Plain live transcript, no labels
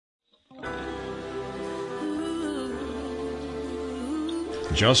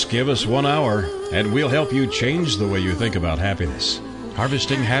Just give us 1 hour, and we'll help you change the way you think about happiness.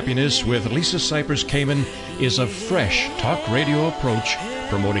 Harvesting Happiness with Lisa Cypers Kamen is a fresh talk radio approach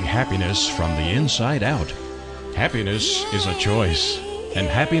promoting happiness from the inside out. Happiness is a choice, and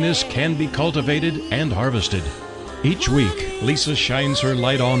happiness can be cultivated and harvested. Each week, Lisa shines her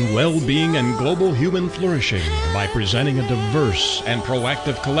light on well-being and global human flourishing by presenting a diverse and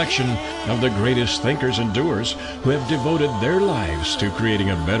proactive collection of the greatest thinkers and doers who have devoted their lives to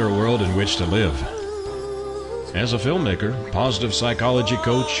creating a better world in which to live. As a filmmaker, positive psychology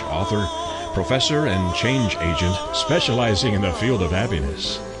coach, author, professor, and change agent specializing in the field of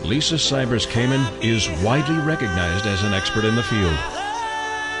happiness, Lisa Cypers Kamen is widely recognized as an expert in the field.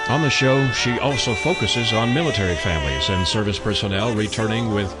 On the show, she also focuses on military families and service personnel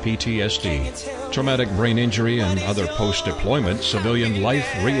returning with PTSD, traumatic brain injury, and other post-deployment civilian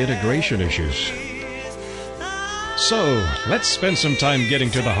life reintegration issues. So, let's spend some time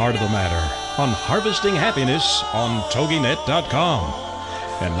getting to the heart of the matter on Harvesting Happiness on TogiNet.com.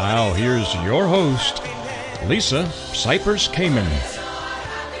 And now, here's your host, Lisa Cypers Kamen.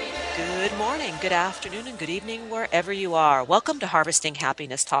 Good morning, good afternoon, and good evening wherever you are. Welcome to Harvesting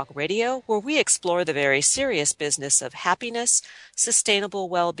Happiness Talk Radio, where we explore the very serious business of happiness, sustainable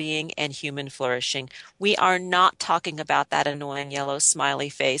well-being, and human flourishing. We are not talking about that annoying yellow smiley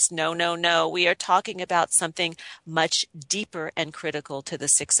face. No, no, no. We are talking about something much deeper and critical to the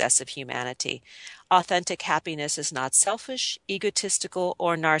success of humanity. Authentic happiness is not selfish, egotistical,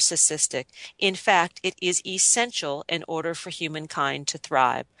 or narcissistic. In fact, it is essential in order for humankind to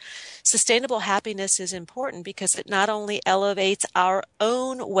thrive. Sustainable happiness is important because it not only elevates our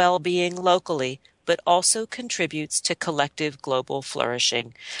own well-being locally, but also contributes to collective global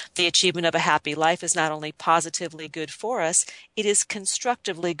flourishing. The achievement of a happy life is not only positively good for us, it is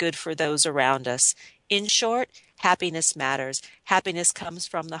constructively good for those around us. In short, happiness matters. Happiness comes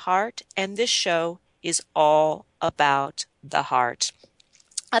from the heart, and this show is all about the heart.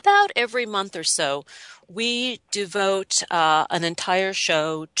 About every month or so, we devote an entire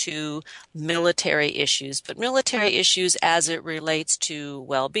show to military issues, but military issues as it relates to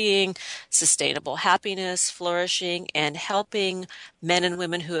well-being, sustainable happiness, flourishing, and helping men and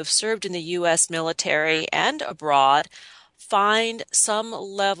women who have served in the U.S. military and abroad find some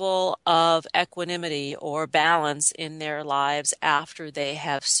level of equanimity or balance in their lives after they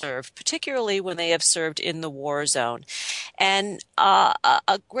have served, particularly when they have served in the war zone. And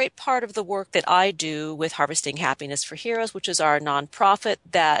a great part of the work that I do with Harvesting Happiness for Heroes, which is our nonprofit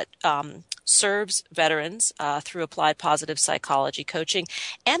that serves veterans through applied positive psychology coaching,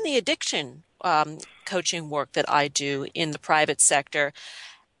 and the addiction coaching work that I do in the private sector,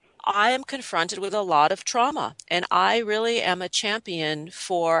 I am confronted with a lot of trauma, and I really am a champion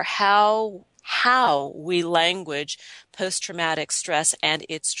for how we language post-traumatic stress and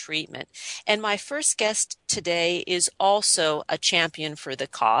its treatment. And my first guest today is also a champion for the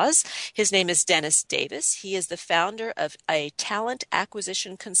cause. His name is Dennis Davis. He is the founder of a talent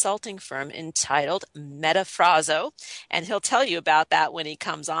acquisition consulting firm entitled Metafrazo, and he'll tell you about that when he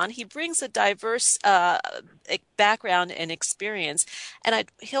comes on. He brings a diverse background and experience, and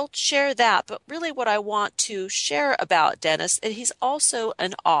he'll share that. But really what I want to share about Dennis is he's also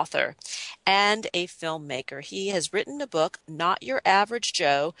an author and a filmmaker. He has written a book, Not Your Average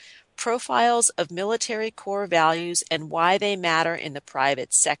Joe, Profiles of Military Core Values and Why They Matter in the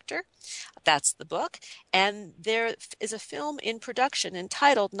Private Sector. That's the book. And there is a film in production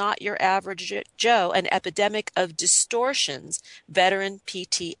entitled Not Your Average Joe, An Epidemic of Distortions, Veteran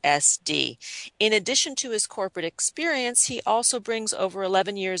PTSD. In addition to his corporate experience, he also brings over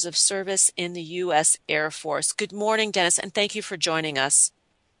 11 years of service in the U.S. Air Force. Good morning, Dennis, and thank you for joining us.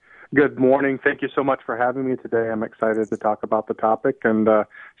 Good morning. Thank you so much for having me today. I'm excited to talk about the topic and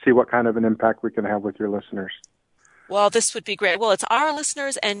see what kind of an impact we can have with your listeners. Well, this would be great. Well, it's our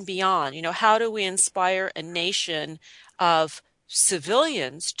listeners and beyond. You know, how do we inspire a nation of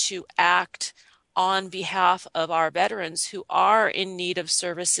civilians to act on behalf of our veterans who are in need of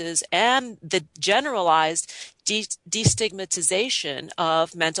services and the generalized destigmatization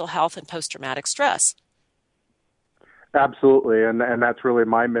of mental health and post-traumatic stress? Absolutely, and that's really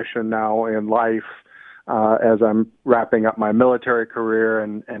my mission now in life as I'm wrapping up my military career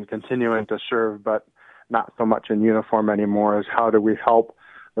and continuing to serve, but not so much in uniform anymore, is how do we help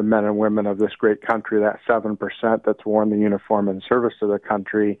the men and women of this great country, that 7% that's worn the uniform in service to the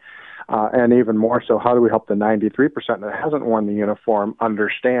country, and even more so, how do we help the 93% that hasn't worn the uniform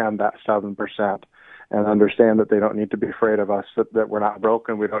understand that 7% and understand that they don't need to be afraid of us, that we're not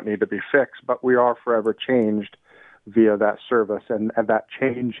broken, we don't need to be fixed, but we are forever changed via that service, and that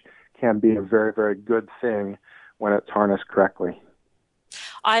change can be a very, very good thing when it's harnessed correctly.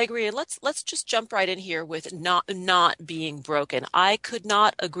 I agree. And let's just jump right in here with not being broken. I could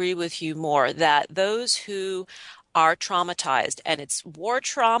not agree with you more that those who are traumatized, and it's war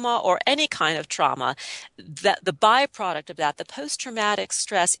trauma or any kind of trauma, that the byproduct of that, the post-traumatic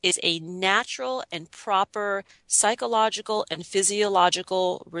stress, is a natural and proper psychological and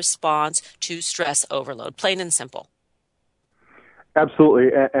physiological response to stress overload, plain and simple.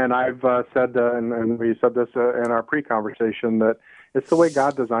 Absolutely, and I've said, and we said this in our pre-conversation, that it's the way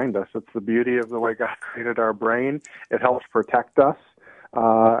God designed us. It's the beauty of the way God created our brain. It helps protect us.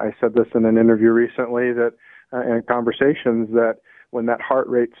 I said this in an interview recently, that in conversations, that when that heart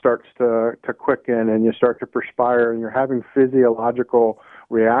rate starts to quicken and you start to perspire and you're having physiological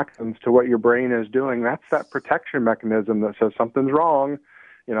reactions to what your brain is doing, that's that protection mechanism that says something's wrong.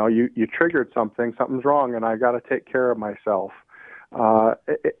 You know, you triggered something's wrong, and I got to take care of myself.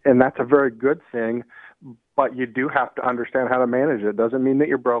 And that's a very good thing, but you do have to understand how to manage it. It doesn't mean that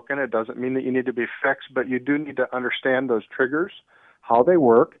you're broken. It doesn't mean that you need to be fixed, but you do need to understand those triggers, how they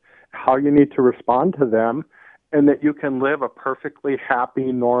work, how you need to respond to them, and that you can live a perfectly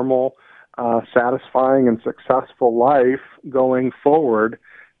happy, normal, satisfying, and successful life going forward.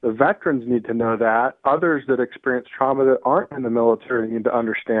 The veterans need to know that. Others that experience trauma that aren't in the military need to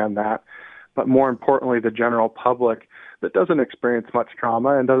understand that. But more importantly, the general public that doesn't experience much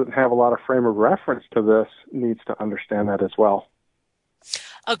trauma and doesn't have a lot of frame of reference to this needs to understand that as well.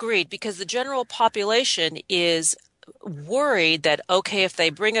 Agreed, because the general population is worried that, okay, if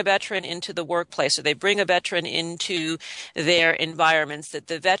they bring a veteran into the workplace or they bring a veteran into their environments, that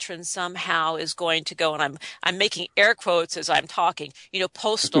the veteran somehow is going to go, and I'm making air quotes as I'm talking,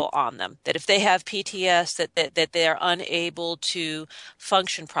 postal on them, that if they have PTS, that they are unable to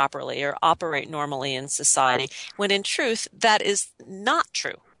function properly or operate normally in society, when in truth, that is not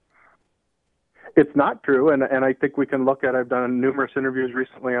true. It's not true, and I think we can look at, I've done numerous interviews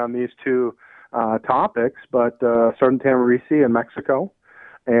recently on these two topics, but Sergeant Tamarisi in Mexico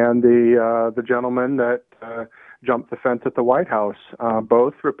and the gentleman that jumped the fence at the White House,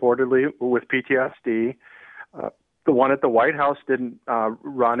 both reportedly with PTSD. The one at the White House didn't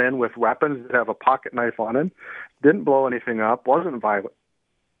run in with weapons, didn't have a pocket knife on him, didn't blow anything up, wasn't violent,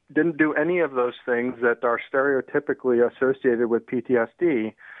 didn't do any of those things that are stereotypically associated with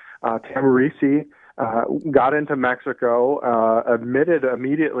PTSD. Tamarisi got into Mexico, admitted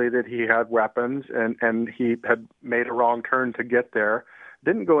immediately that he had weapons and he had made a wrong turn to get there,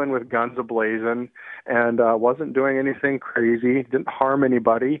 didn't go in with guns ablazing, and wasn't doing anything crazy, didn't harm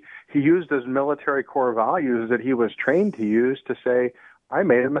anybody. He used his military core values that he was trained to use to say, I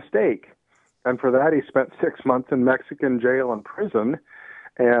made a mistake. And for that, he spent 6 months in Mexican jail and prison.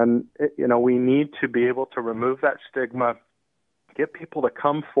 And, we need to be able to remove that stigma, get people to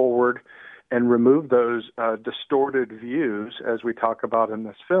come forward and remove those distorted views, as we talk about in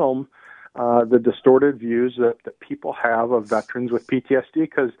this film, the distorted views that people have of veterans with PTSD,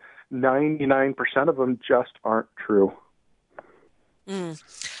 because 99% of them just aren't true.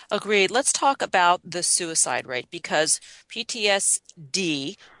 Agreed. Let's talk about the suicide rate, because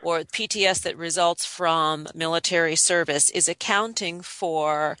PTSD, or PTS that results from military service, is accounting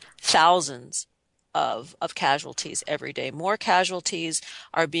for thousands of casualties every day. More casualties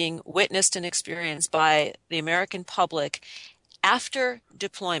are being witnessed and experienced by the American public after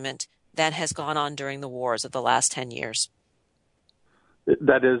deployment than has gone on during the wars of the last 10 years.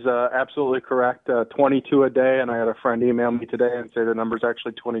 That is absolutely correct. 22 a day, and I had a friend email me today and say the number's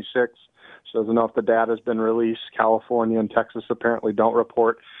actually 26. She doesn't know if the data has been released. California and Texas apparently don't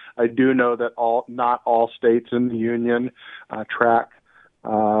report. I do know that not all states in the union track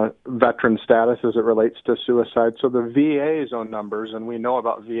veteran status as it relates to suicide. So the VA's own numbers, and we know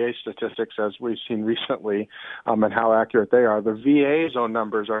about VA statistics as we've seen recently, and how accurate they are. The VA's own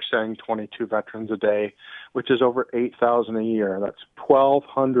numbers are saying 22 veterans a day, which is over 8,000 a year. That's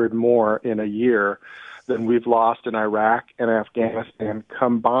 1,200 more in a year than we've lost in Iraq and Afghanistan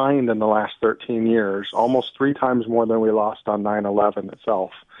combined in the last 13 years, almost 3 times more than we lost on 9/11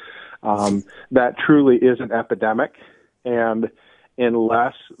 itself. That truly is an epidemic, and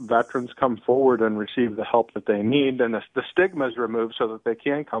unless veterans come forward and receive the help that they need, and the stigma is removed so that they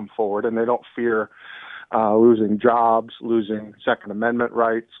can come forward and they don't fear losing jobs, losing Second Amendment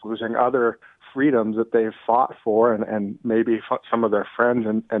rights, losing other freedoms that they've fought for, and maybe some of their friends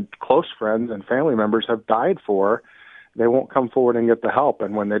and close friends and family members have died for, they won't come forward and get the help.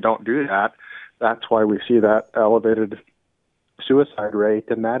 And when they don't do that, that's why we see that elevated suicide rate,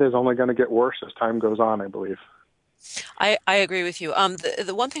 and that is only going to get worse as time goes on, I believe. I agree with you.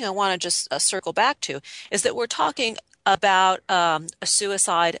 The one thing I want to just circle back to is that we're talking about a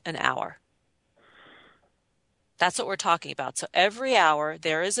suicide an hour. That's what we're talking about. So every hour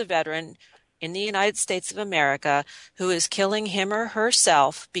there is a veteran in the United States of America who is killing him or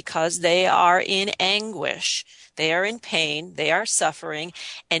herself because they are in anguish, they are in pain, they are suffering,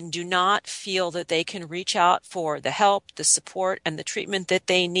 and do not feel that they can reach out for the help, the support, and the treatment that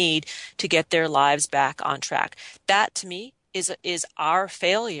they need to get their lives back on track. That, to me, is our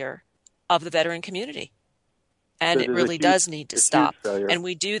failure of the veteran community. And it really does need to stop. And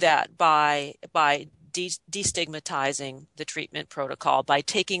we do that by destigmatizing the treatment protocol, by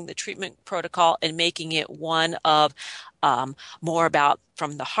taking the treatment protocol and making it one of more about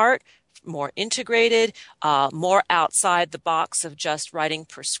from the heart, more integrated, more outside the box of just writing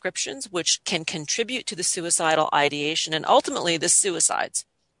prescriptions, which can contribute to the suicidal ideation and ultimately the suicides.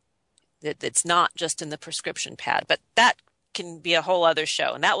 It's not just in the prescription pad, but that can be a whole other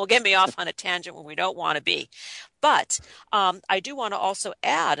show, and that will get me off on a tangent where we don't want to be. But I do want to also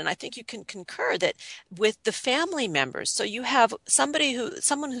add, and I think you can concur, that with the family members, so you have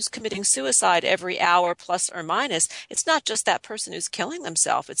someone who's committing suicide every hour plus or minus. It's not just that person who's killing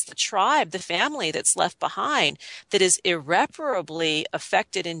themselves. It's the tribe, the family that's left behind that is irreparably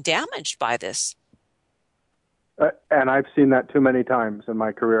affected and damaged by this. And I've seen that too many times in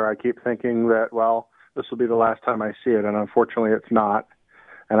my career. I keep thinking that, well, this will be the last time I see it, and unfortunately it's not.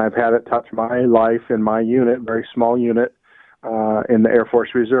 And I've had it touch my life in my unit, very small unit, in the Air Force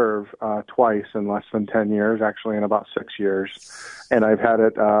Reserve twice in less than 10 years, actually in about 6 years. And I've had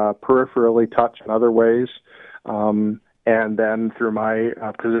it peripherally touch in other ways. And then through my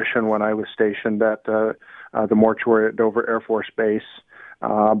position when I was stationed at the mortuary at Dover Air Force Base,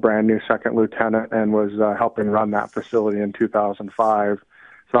 brand new second lieutenant, and was helping run that facility in 2005.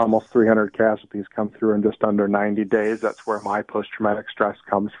 So almost 300 casualties come through in just under 90 days. That's where my post-traumatic stress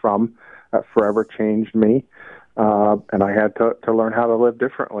comes from. That forever changed me. And I had to learn how to live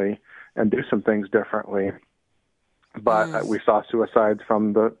differently and do some things differently. But we saw suicides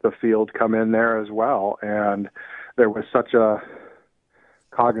from the field come in there as well. And there was such a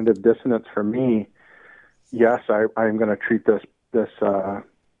cognitive dissonance for me. Yes, I'm going to treat this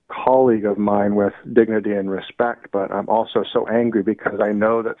colleague of mine with dignity and respect, but I'm also so angry because I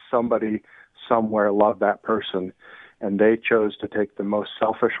know that somebody somewhere loved that person, and they chose to take the most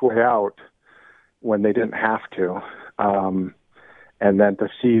selfish way out when they didn't have to. And then to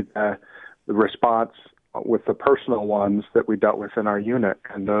see the response with the personal ones that we dealt with in our unit,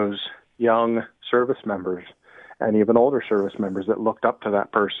 and those young service members and even older service members that looked up to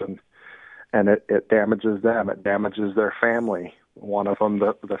that person, and it damages them, it damages their family. One of them,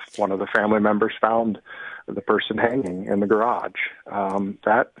 one of the family members found the person hanging in the garage.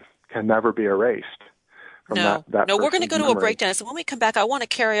 That can never be erased. No, we're going to go to a breakdown. So when we come back, I want to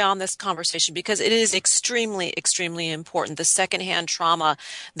carry on this conversation because it is extremely, extremely important. The secondhand trauma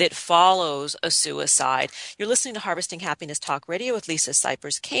that follows a suicide. You're listening to Harvesting Happiness Talk Radio with Lisa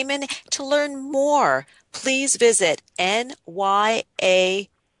Cypers-Kamen. To learn more, please visit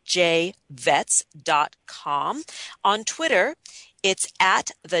nyajvets.com. On Twitter, it's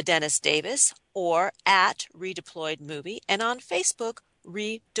at the Dennis Davis or at Redeployed Movie, and on Facebook,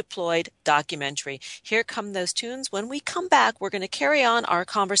 Redeployed Documentary. Here come those tunes. When we come back, we're going to carry on our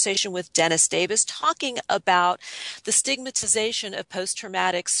conversation with Dennis Davis, talking about the stigmatization of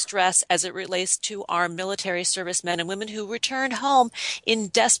post-traumatic stress as it relates to our military servicemen and women who returned home in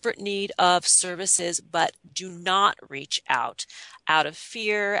desperate need of services but do not reach out of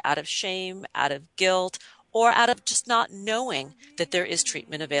fear, out of shame, out of guilt, or out of just not knowing that there is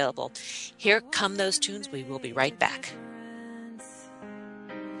treatment available. Here come those tunes. We will be right back.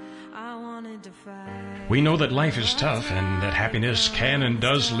 We know that life is tough and that happiness can and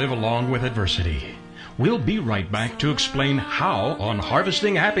does live along with adversity. We'll be right back to explain how on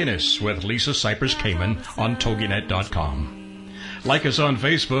Harvesting Happiness with Lisa Cypers-Kamen on TogiNet.com. Like us on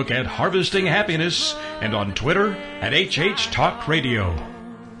Facebook at Harvesting Happiness and on Twitter at HH Talk Radio.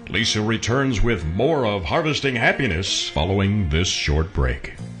 Lisa returns with more of Harvesting Happiness following this short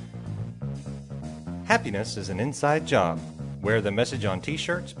break. Happiness is an inside job. Wear the message on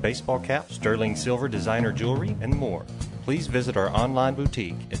t-shirts, baseball caps, sterling silver designer jewelry, and more. Please visit our online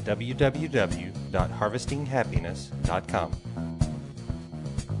boutique at www.harvestinghappiness.com.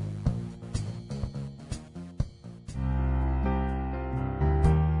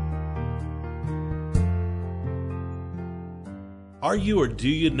 Are you or do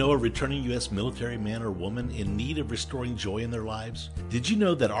you know a returning U.S. military man or woman in need of restoring joy in their lives? Did you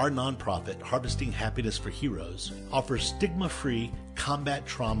know that our nonprofit, Harvesting Happiness for Heroes, offers stigma-free combat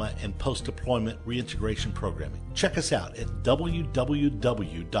trauma and post-deployment reintegration programming? Check us out at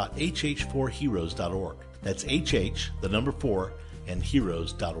www.hh4heroes.org. That's HH, the number 4, and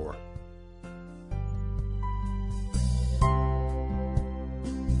heroes.org.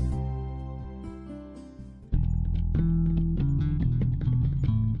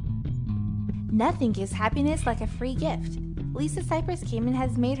 Nothing gives happiness like a free gift. Lisa Cypress Kamen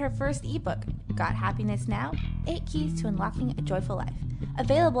has made her first ebook, Got Happiness Now? 8 Keys to Unlocking a Joyful Life,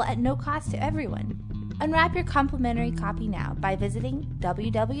 available at no cost to everyone. Unwrap your complimentary copy now by visiting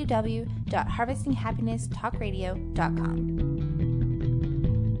www.harvestinghappinesstalkradio.com.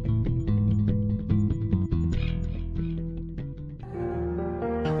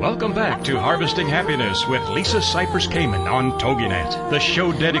 Welcome back to Harvesting Happiness with Lisa Cypress Kamen on TogiNet, the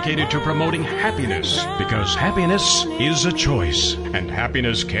show dedicated to promoting happiness, because happiness is a choice, and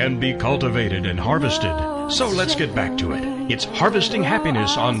happiness can be cultivated and harvested. So let's get back to it. It's Harvesting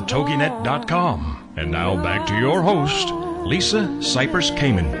Happiness on TogiNet.com. And now back to your host, Lisa Cypress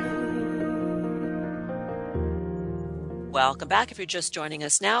Kamen. Welcome back. If you're just joining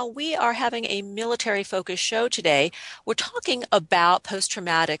us now, we are having a military-focused show today. We're talking about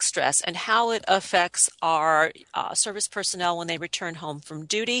post-traumatic stress and how it affects our service personnel when they return home from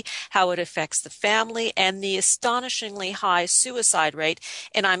duty, how it affects the family, and the astonishingly high suicide rate.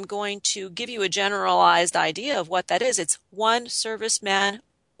 And I'm going to give you a generalized idea of what that is. It's one serviceman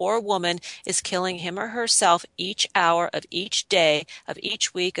or woman is killing him or herself each hour of each day, of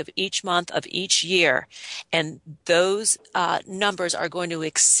each week, of each month, of each year. And those numbers are going to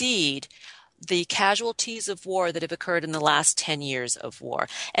exceed the casualties of war that have occurred in the last 10 years of war.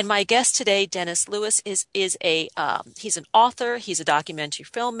 And my guest today, Dennis Lewis, is he's an author, he's a documentary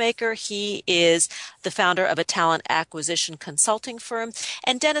filmmaker, he is the founder of a talent acquisition consulting firm.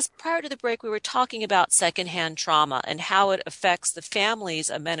 And Dennis, prior to the break, we were talking about secondhand trauma and how it affects the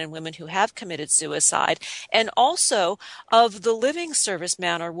families of men and women who have committed suicide, and also of the living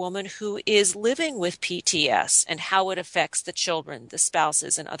serviceman or woman who is living with PTS and how it affects the children, the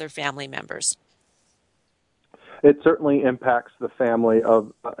spouses, and other family members. It certainly impacts the family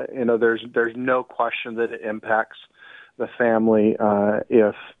of, there's no question that it impacts the family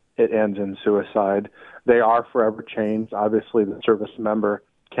if it ends in suicide. They are forever changed. Obviously, the service member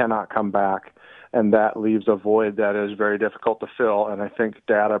cannot come back, and that leaves a void that is very difficult to fill. And I think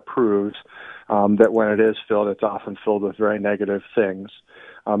data proves that when it is filled, it's often filled with very negative things.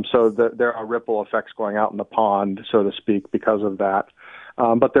 So there are ripple effects going out in the pond, so to speak, because of that.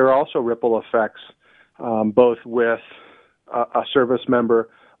 But there are also ripple effects both with a service member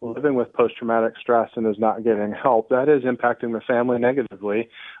living with post-traumatic stress and is not getting help. That is impacting the family negatively.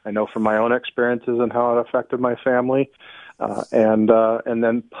 I know from my own experiences and how it affected my family. And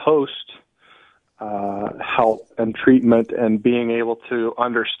then post help and treatment and being able to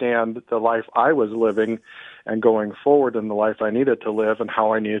understand the life I was living and going forward in the life I needed to live and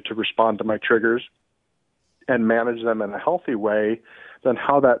how I needed to respond to my triggers and manage them in a healthy way, then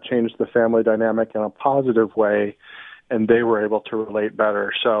how that changed the family dynamic in a positive way, and they were able to relate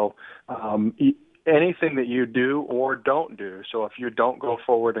better. So anything that you do or don't do, so if you don't go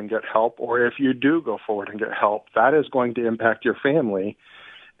forward and get help, or if you do go forward and get help, that is going to impact your family,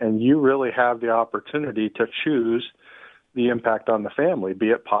 and you really have the opportunity to choose the impact on the family,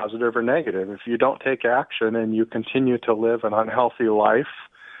 be it positive or negative. If you don't take action and you continue to live an unhealthy life,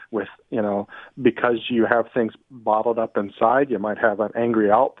 with, because you have things bottled up inside, you might have an angry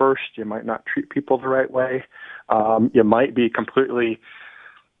outburst, you might not treat people the right way, you might be completely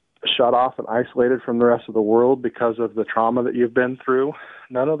shut off and isolated from the rest of the world because of the trauma that you've been through.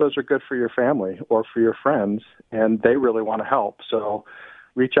 None of those are good for your family or for your friends, and they really want to help. So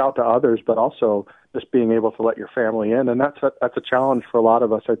reach out to others, but also just being able to let your family in, and that's a challenge for a lot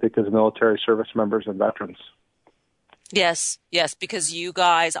of us, I think, as military service members and veterans. Yes, because you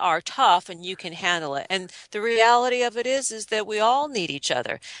guys are tough and you can handle it. And the reality of it is that we all need each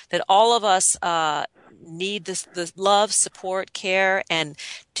other, that all of us need the love, support, care, and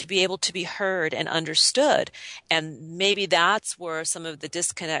to be able to be heard and understood. And maybe that's where some of the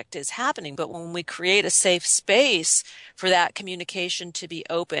disconnect is happening. But when we create a safe space for that communication to be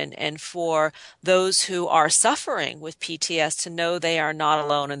open and for those who are suffering with PTS to know they are not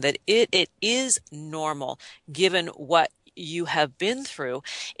alone and that it is normal given what you have been through,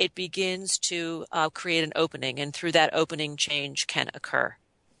 it begins to create an opening, and through that opening, change can occur.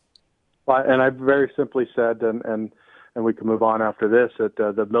 Well, and I very simply said, and we can move on after this, that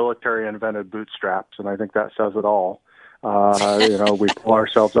the military invented bootstraps, and I think that says it all. We pull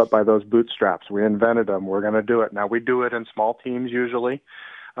ourselves up by those bootstraps. We invented them. We're going to do it. Now, we do it in small teams usually,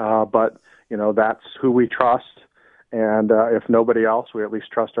 but, that's who we trust. And if nobody else, we at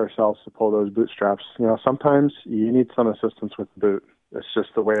least trust ourselves to pull those bootstraps. Sometimes you need some assistance with the boot. It's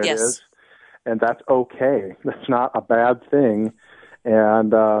just the way it is. And that's okay. That's not a bad thing.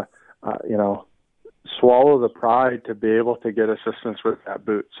 And, swallow the pride to be able to get assistance with that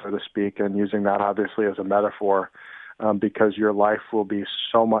boot, so to speak, and using that obviously as a metaphor, because your life will be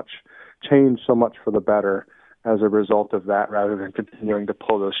so much changed so much for the better as a result of that, rather than continuing to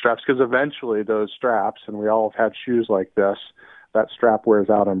pull those straps. Because eventually those straps, and we all have had shoes like this, that strap wears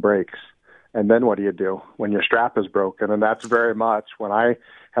out and breaks. And then what do you do when your strap is broken? And that's very much when I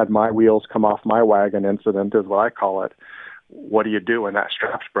had my wheels come off my wagon incident, is what I call it. What do you do when that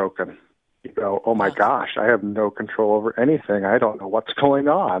strap's broken? You go, oh my gosh, I have no control over anything. I don't know what's going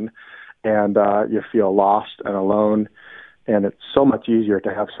on. And you feel lost and alone. And it's so much easier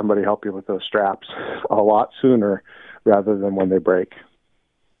to have somebody help you with those straps a lot sooner rather than when they break.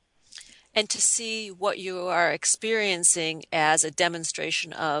 And to see what you are experiencing as a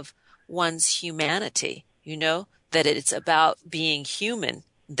demonstration of one's humanity, that it's about being human,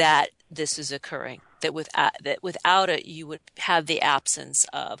 that this is occurring, that without it you would have the absence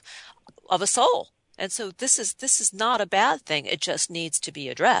of a soul. And so this is not a bad thing. It just needs to be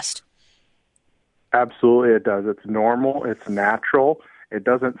addressed. Absolutely, it does. It's normal. It's natural. It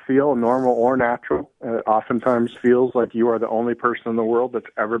doesn't feel normal or natural. It oftentimes feels like you are the only person in the world that's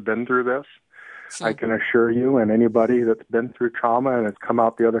ever been through this. I can assure you, and anybody that's been through trauma and has come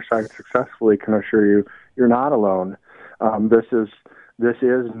out the other side successfully can assure you, you're not alone. This is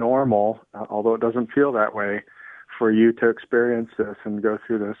normal, although it doesn't feel that way, for you to experience this and go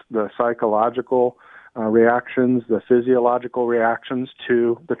through this, the psychological reactions, the physiological reactions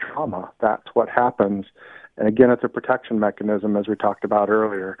to the trauma. That's what happens. And again, it's a protection mechanism, as we talked about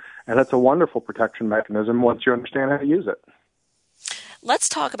earlier. And it's a wonderful protection mechanism once you understand how to use it. Let's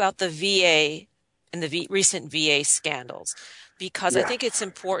talk about the VA and the recent VA scandals, because I think it's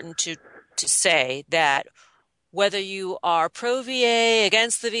important to say that whether you are pro-VA,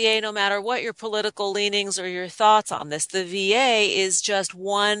 against the VA, no matter what your political leanings or your thoughts on this, the VA is just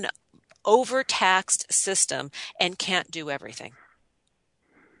one overtaxed system and can't do everything.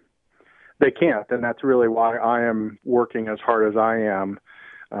 They can't, and that's really why I am working as hard as I am.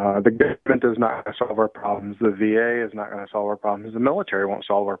 The government is not going to solve our problems. The VA is not going to solve our problems. The military won't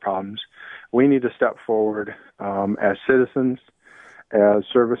solve our problems. We need to step forward as citizens, as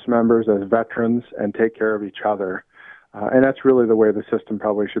service members, as veterans, and take care of each other. And that's really the way the system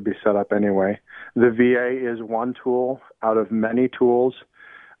probably should be set up anyway. The VA is one tool out of many tools.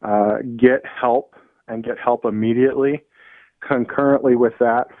 Get help, and get help immediately. Concurrently with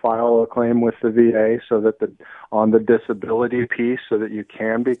that, file a claim with the VA so that on the disability piece, so that you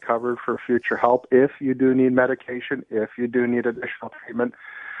can be covered for future help if you do need medication, if you do need additional treatment,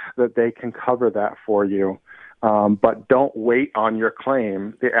 that they can cover that for you. But don't wait on your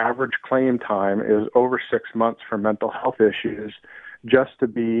claim. The average claim time is over 6 months for mental health issues, just to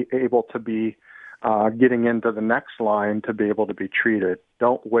be able to be getting into the next line to be able to be treated.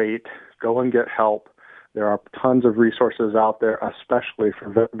 Don't wait. Go and get help. There are tons of resources out there, especially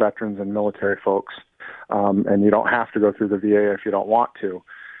for veterans and military folks. And you don't have to go through the VA if you don't want to.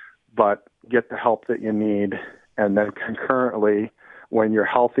 But get the help that you need. And then concurrently, when you're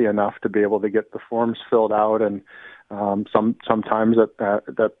healthy enough to be able to get the forms filled out, and sometimes at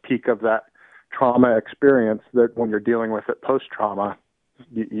the peak of that trauma experience, that when you're dealing with it post-trauma,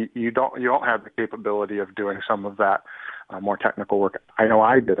 you don't have the capability of doing some of that more technical work. I know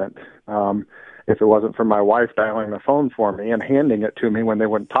I didn't. If it wasn't for my wife dialing the phone for me and handing it to me when they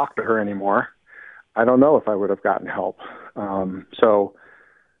wouldn't talk to her anymore, I don't know if I would have gotten help. So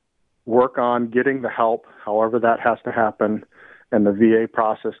work on getting the help, however that has to happen, and the VA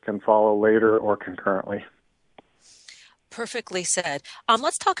process can follow later or concurrently. Perfectly said.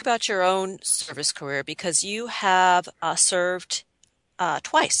 Let's talk about your own service career, because you have served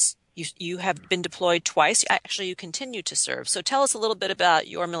twice. You have been deployed twice. Actually, you continue to serve. So tell us a little bit about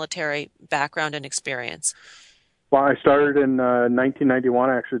your military background and experience. Well, I started in 1991.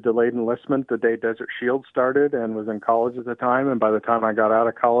 I actually delayed enlistment the day Desert Shield started, and was in college at the time. And by the time I got out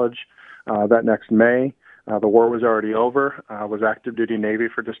of college that next May, the war was already over. I was active duty Navy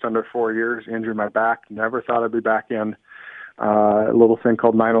for just under 4 years, injured my back, never thought I'd be back in. A little thing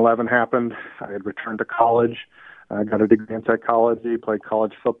called 9/11 happened. I had returned to college. I got a degree in psychology, played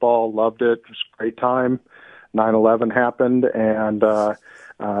college football, loved it. It was a great time. 9/11 happened, and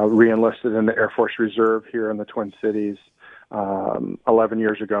re-enlisted in the Air Force Reserve here in the Twin Cities 11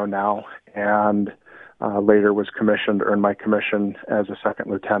 years ago now, and later was commissioned, earned my commission as a second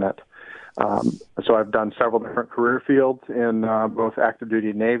lieutenant. So I've done several different career fields in both active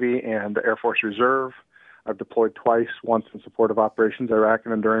duty Navy and the Air Force Reserve. I've deployed twice, once in support of Operations Iraq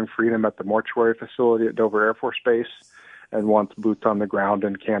and Enduring Freedom at the mortuary facility at Dover Air Force Base, and once boots on the ground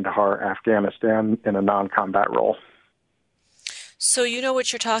in Kandahar, Afghanistan, in a non-combat role. So you know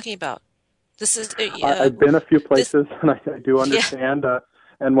what you're talking about. This is. I've been a few places, and I do understand. Yeah.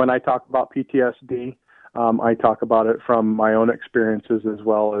 And when I talk about PTSD, I talk about it from my own experiences as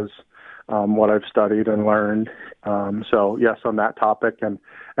well as what I've studied and learned. So yes, on that topic. And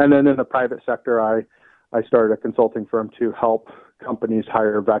then in the private sector, I started a consulting firm to help companies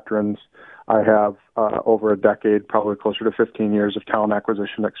hire veterans. I have over a decade, probably closer to 15 years of talent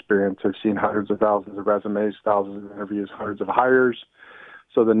acquisition experience. I've seen hundreds of thousands of resumes, thousands of interviews, hundreds of hires.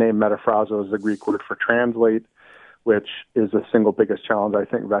 So the name metaphraso is the Greek word for translate, which is the single biggest challenge I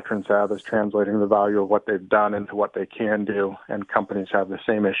think veterans have, is translating the value of what they've done into what they can do. And companies have the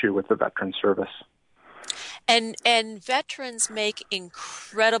same issue with the veteran service. And veterans make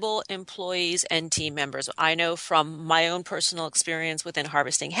incredible employees and team members. I know from my own personal experience within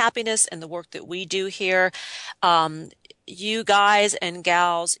Harvesting Happiness and the work that we do here, you guys and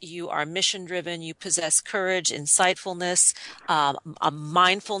gals, you are mission-driven. You possess courage, insightfulness, a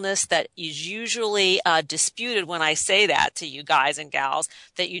mindfulness that is usually disputed when I say that to you guys and gals,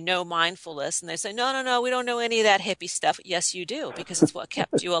 that you know mindfulness. And they say, no, we don't know any of that hippie stuff. Yes, you do, because it's what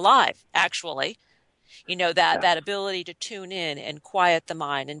kept you alive, actually. You know, that ability to tune in and quiet the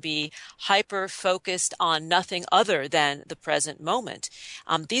mind and be hyper-focused on nothing other than the present moment.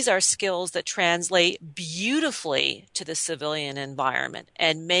 These are skills that translate beautifully to the civilian environment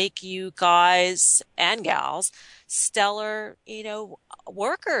and make you guys and gals stellar,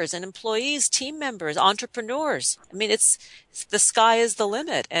 workers and employees, team members, entrepreneurs. I mean, it's the sky is the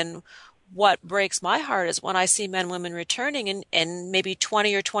limit. And what breaks my heart is when I see men and women returning and maybe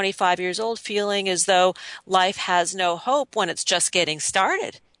 20 or 25 years old feeling as though life has no hope when it's just getting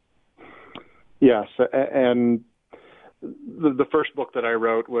started. Yes, and the first book that I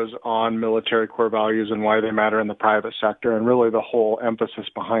wrote was on military core values and why they matter in the private sector, and really the whole emphasis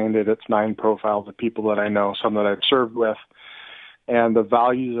behind it. It's 9 profiles of people that I know, some that I've served with, and the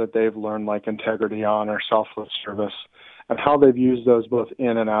values that they've learned, like integrity, honor, selfless service, and how they've used those both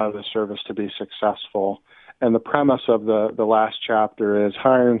in and out of the service to be successful. And the premise of the last chapter is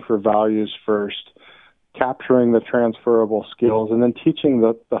hiring for values first, capturing the transferable skills, and then teaching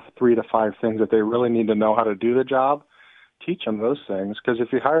the 3 to 5 things that they really need to know how to do the job. Teach them those things, because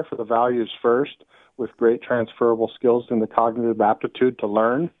if you hire for the values first with great transferable skills and the cognitive aptitude to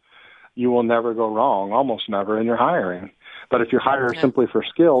learn, you will never go wrong, almost never, in your hiring. But if you hire simply for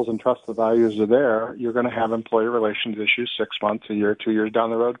skills and trust the values are there, you're going to have employee relations issues 6 months, a year, 2 years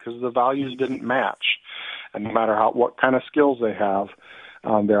down the road because the values didn't match. And no matter what kind of skills they have,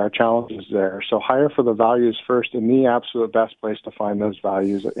 there are challenges there. So hire for the values first, and the absolute best place to find those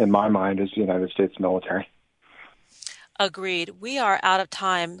values, in my mind, is the United States military. Agreed. We are out of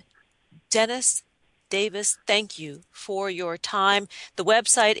time. Dennis Davis, thank you for your time. The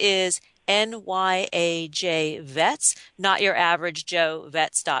website is NYAJ-Vets, not your average Joe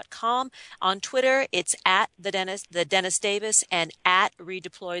Vets.com. On Twitter, it's at the Dennis Davis and at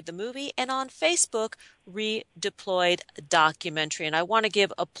Redeployed the Movie, and on Facebook, Redeployed Documentary. And I want to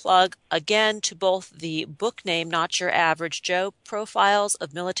give a plug again to both the book name, Not Your Average Joe, Profiles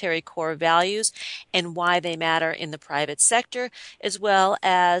of Military Core Values and Why They Matter in the Private Sector, as well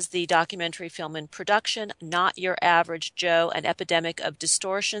as the documentary film in production, Not Your Average Joe, An Epidemic of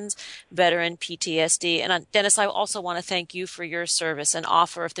Distortions, Veteran PTSD. And Dennis, I also want to thank you for your service and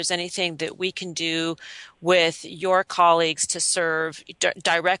offer if there's anything that we can do with your colleagues to serve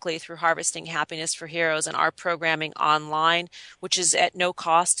directly through Harvesting Happiness for Heroes and our programming online, which is at no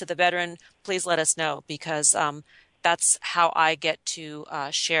cost to the veteran. Please let us know, because that's how I get to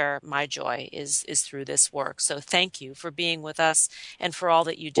share my joy is through this work. So thank you for being with us and for all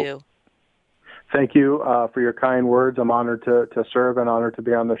that you do. Thank you for your kind words. I'm honored to serve and honored to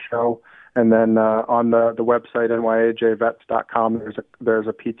be on the show. And then on the website, nyajvets.com, there's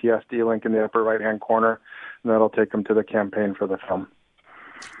a PTSD link in the upper right-hand corner, and that'll take them to the campaign for the film.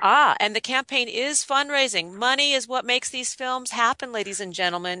 And the campaign is fundraising. Money is what makes these films happen, ladies and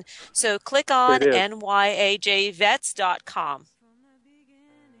gentlemen. So click on nyajvets.com.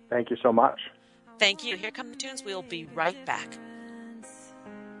 Thank you so much. Thank you. Here come the tunes. We'll be right back.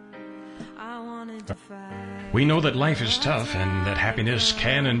 We know that life is tough and that happiness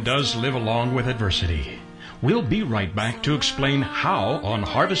can and does live along with adversity. We'll be right back to explain how on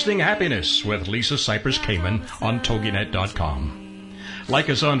Harvesting Happiness with Lisa Cypers Kamen on TogiNet.com.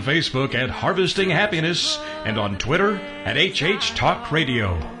 Like us on Facebook at Harvesting Happiness and on Twitter at HH Talk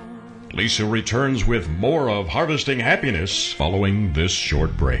Radio. Lisa returns with more of Harvesting Happiness following this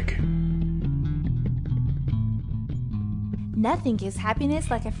short break. Nothing gives happiness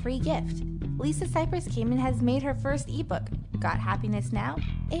like a free gift. Lisa Cypers Kamen has made her first ebook, Got Happiness Now?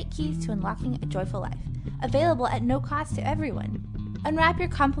 8 Keys to Unlocking a Joyful Life, available at no cost to everyone. Unwrap your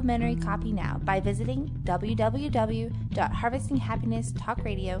complimentary copy now by visiting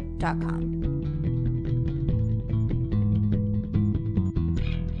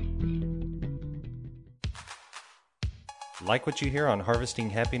www.harvestinghappinesstalkradio.com. Like what you hear on Harvesting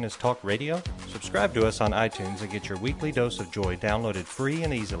Happiness Talk Radio? Subscribe to us on iTunes and get your weekly dose of joy downloaded free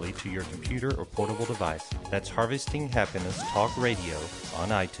and easily to your computer or portable device. That's Harvesting Happiness Talk Radio on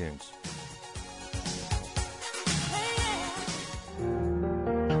iTunes.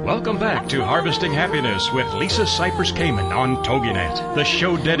 Welcome back to Harvesting Happiness with Lisa Cypers Kamen on TogiNet, the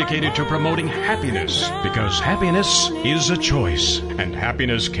show dedicated to promoting happiness, because happiness is a choice, and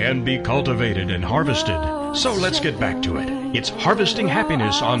happiness can be cultivated and harvested. So let's get back to it. It's Harvesting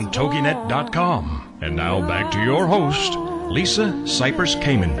Happiness on TogiNet.com. And now back to your host, Lisa Cypers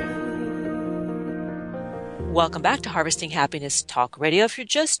Kamen. Welcome back to Harvesting Happiness Talk Radio. If you're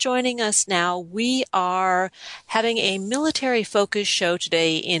just joining us now, we are having a military-focused show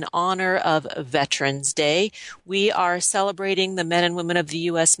today in honor of Veterans Day. We are celebrating the men and women of the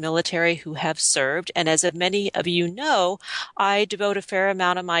U.S. military who have served. And as many of you know, I devote a fair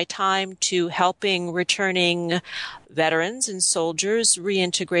amount of my time to helping returning veterans and soldiers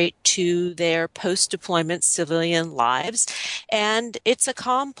reintegrate to their post-deployment civilian lives. And it's a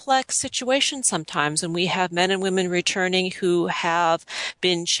complex situation sometimes when we have men and women returning who have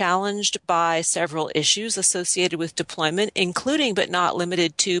been challenged by several issues associated with deployment, including but not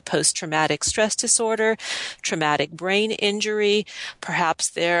limited to post-traumatic stress disorder, traumatic brain injury. Perhaps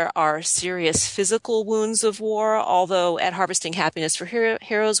there are serious physical wounds of war, although at Harvesting Happiness for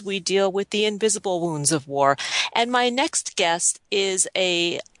Heroes, we deal with the invisible wounds of war. And my next guest is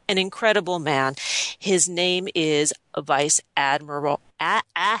an incredible man. His name is Vice Admiral.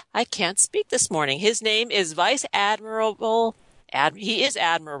 I can't speak this morning. His name is Vice Admiral. He is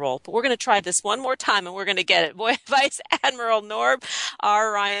Admiral, but we're going to try this one more time and we're going to get it. Vice Admiral Norb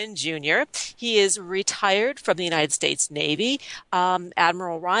R. Ryan Jr. He is retired from the United States Navy.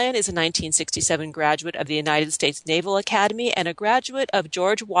 Admiral Ryan is a 1967 graduate of the United States Naval Academy and a graduate of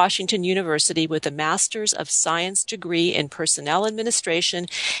George Washington University with a Master's of Science degree in Personnel Administration,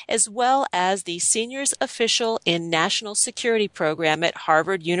 as well as the Seniors Official in National Security Program at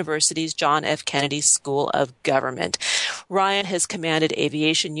Harvard University's John F. Kennedy School of Government. Ryan has commanded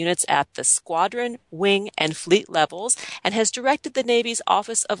aviation units at the squadron, wing, and fleet levels and has directed the Navy's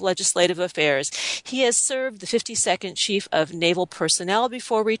Office of Legislative Affairs. He has served the 52nd Chief of Naval Personnel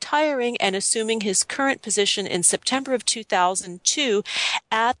before retiring and assuming his current position in September of 2002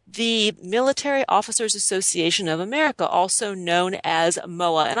 at the Military Officers Association of America, also known as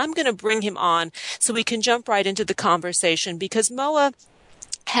MOA. And I'm going to bring him on so we can jump right into the conversation, because MOA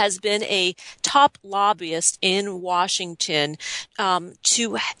has been a top lobbyist in Washington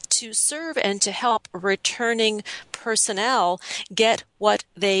to serve and to help returning personnel get what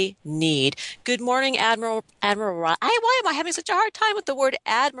they need. Good morning, Admiral. Why am I having such a hard time with the word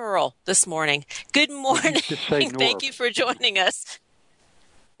Admiral this morning? Good morning. Thank you for joining us.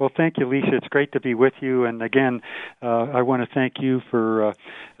 Well, thank you, Lisa. It's great to be with you. And again, I want to thank you for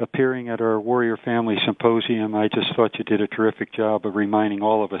appearing at our Warrior Family Symposium. I just thought you did a terrific job of reminding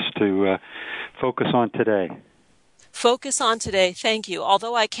all of us to focus on today. Focus on today. Thank you.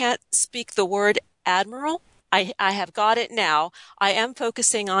 Although I can't speak the word Admiral, I have got it now. I am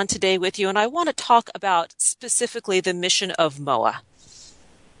focusing on today with you, and I want to talk about specifically the mission of MOA.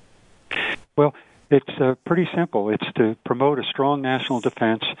 Well, it's pretty simple. It's to promote a strong national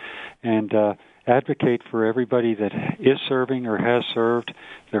defense and advocate for everybody that is serving or has served,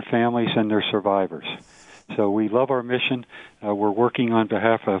 their families, and their survivors. So we love our mission. We're working on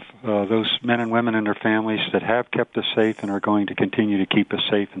behalf of those men and women and their families that have kept us safe and are going to continue to keep us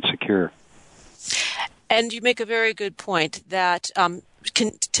safe and secure. And you make a very good point that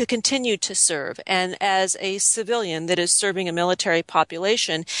to continue to serve. And as a civilian that is serving a military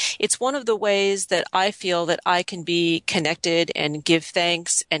population, it's one of the ways that I feel that I can be connected and give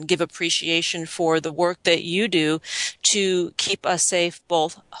thanks and give appreciation for the work that you do to keep us safe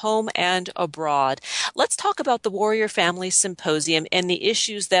both home and abroad. Let's talk about the Warrior Family Symposium and the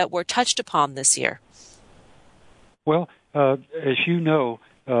issues that were touched upon this year. Well, as you know,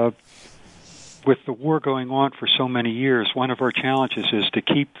 with the war going on for so many years, one of our challenges is to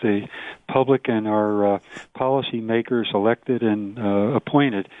keep the public and our policy makers elected and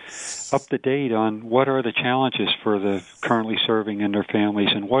appointed up to date on what are the challenges for the currently serving and their families,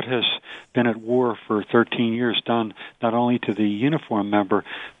 and what has been at war for 13 years done not only to the uniformed member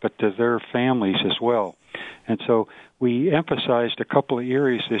but to their families as well. And so we emphasized a couple of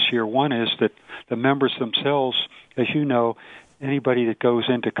areas this year. One is that the members themselves, as you know, anybody that goes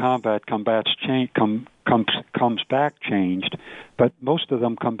into combat comes back changed, but most of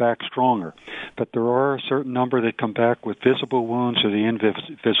them come back stronger. But there are a certain number that come back with visible wounds or the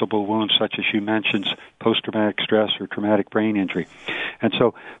invisible wounds, such as you mentioned, post-traumatic stress or traumatic brain injury. And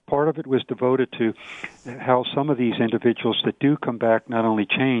so part of it was devoted to how some of these individuals that do come back not only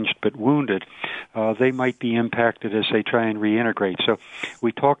changed but wounded, they might be impacted as they try and reintegrate. So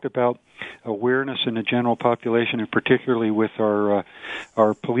we talked about awareness in the general population, and particularly with our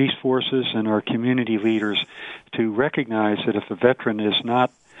police forces and our community leaders, to recognize that if a veteran is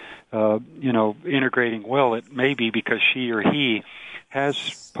not, integrating well, it may be because she or he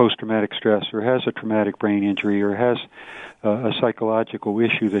has post-traumatic stress or has a traumatic brain injury or has a psychological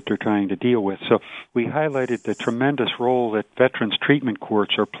issue that they're trying to deal with. So we highlighted the tremendous role that veterans treatment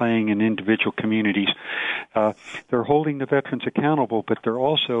courts are playing in individual communities. They're holding the veterans accountable, but they're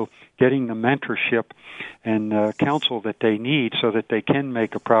also getting the mentorship and counsel that they need so that they can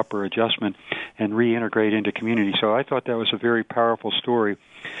make a proper adjustment and reintegrate into community. So I thought that was a very powerful story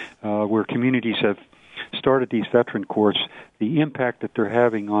where communities have started these veteran courts, the impact that they're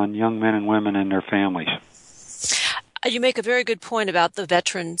having on young men and women and their families. You make a very good point about the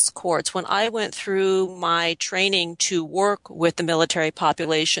veterans courts. When I went through my training to work with the military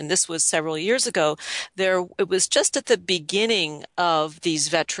population, this was several years ago, it was just at the beginning of these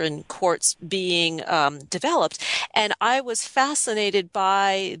veteran courts being developed, and I was fascinated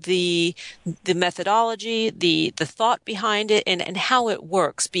by the methodology, the thought behind it, and how it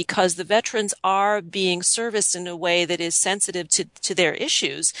works, because the veterans are being serviced in a way that is sensitive to their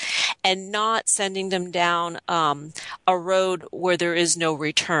issues and not sending them down a road where there is no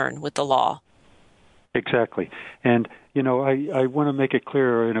return with the law. Exactly. And, I want to make it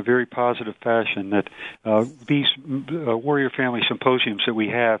clear in a very positive fashion that these Warrior Family Symposiums that we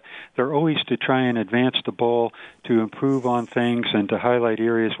have, they're always to try and advance the ball, to improve on things and to highlight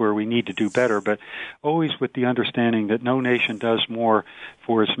areas where we need to do better, but always with the understanding that no nation does more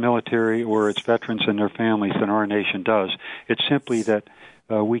for its military or its veterans and their families than our nation does. It's simply that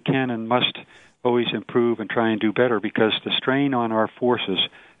we can and must always improve and try and do better, because the strain on our forces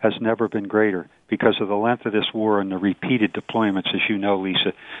has never been greater because of the length of this war and the repeated deployments, as you know,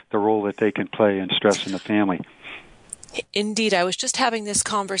 Lisa, the role that they can play in stressing the family. Indeed. I was just having this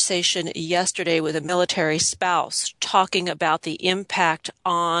conversation yesterday with a military spouse, talking about the impact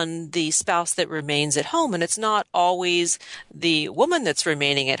on the spouse that remains at home. And it's not always the woman that's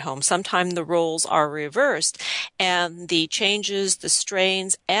remaining at home. Sometimes the roles are reversed, and the changes, the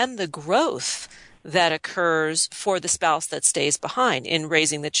strains, and the growth that occurs for the spouse that stays behind in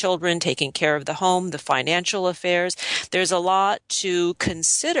raising the children, taking care of the home, the financial affairs. There's a lot to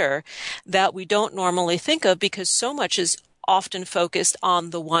consider that we don't normally think of, because so much is often focused on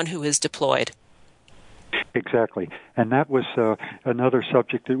the one who is deployed. Exactly. And that was another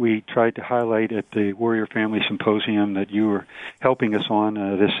subject that we tried to highlight at the Warrior Family Symposium that you were helping us on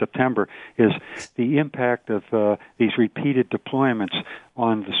this September, is the impact of these repeated deployments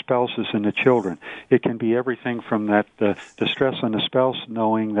on the spouses and the children. It can be everything from that the stress on the spouse,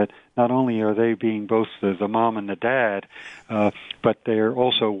 knowing that not only are they being both the mom and the dad, but they're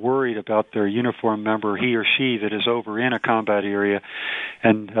also worried about their uniformed member, he or she, that is over in a combat area.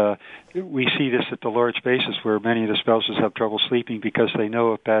 And we see this at the large bases where many of the spouses have trouble sleeping because they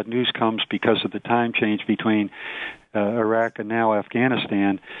know if bad news comes because of the time change between Iraq and now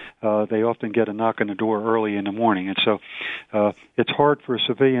Afghanistan, they often get a knock on the door early in the morning. And so it's hard for a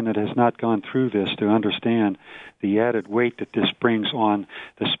civilian that has not gone through this to understand the added weight that this brings on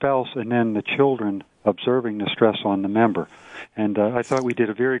the spouse and then the children observing the stress on the member. And I thought we did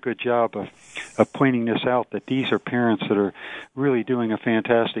a very good job of pointing this out, that these are parents that are really doing a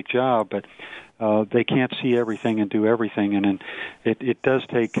fantastic job, but they can't see everything and do everything. And it does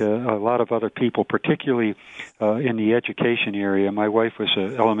take a lot of other people, particularly in the education area. My wife was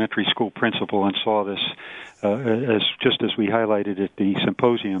an elementary school principal and saw this as we highlighted at the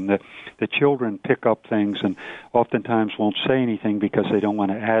symposium, that the children pick up things and oftentimes won't say anything because they don't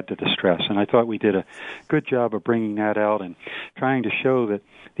want to add to the stress. And I thought we did a good job of bringing that out and trying to show that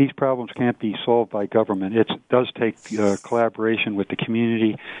these problems can't be solved by government. It does take collaboration with the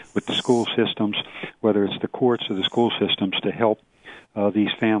community, with the school systems, whether it's the courts or the school systems, to help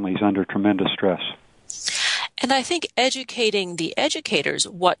these families under tremendous stress. And I think educating the educators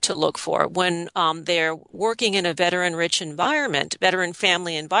what to look for when they're working in a veteran-rich environment, veteran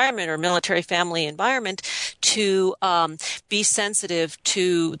family environment or military family environment, to be sensitive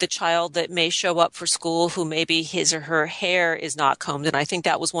to the child that may show up for school who maybe his or her hair is not combed. And I think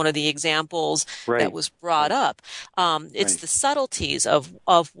that was one of the examples that was brought up. It's the subtleties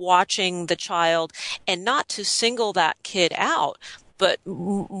of watching the child, and not to single that kid out, but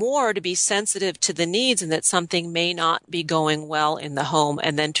more to be sensitive to the needs and that something may not be going well in the home,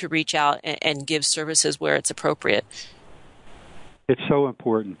 and then to reach out and give services where it's appropriate. It's so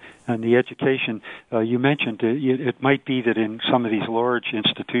important. And the education, you mentioned, it might be that in some of these large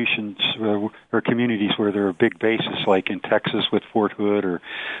institutions or communities where there are big bases, like in Texas with Fort Hood or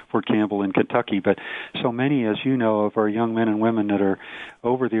Fort Campbell in Kentucky, but so many, as you know, of our young men and women that are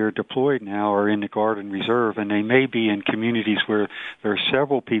over there deployed now are in the Guard and Reserve, and they may be in communities where there are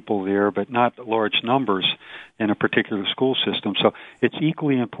several people there, but not large numbers in a particular school system. So it's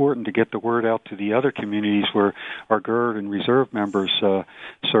equally important to get the word out to the other communities where our Guard and Reserve members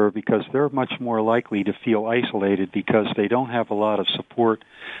serve, because they're much more likely to feel isolated because they don't have a lot of support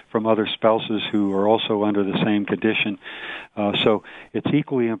from other spouses who are also under the same condition. So it's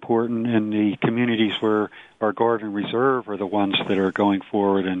equally important in the communities where our Guard and Reserve are the ones that are going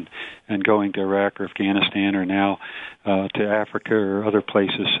forward and going to Iraq or Afghanistan, or now to Africa or other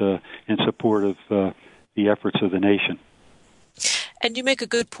places in support of the efforts of the nation. And you make a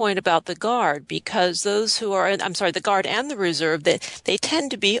good point about the Guard, because those who are, the Guard and the Reserve, they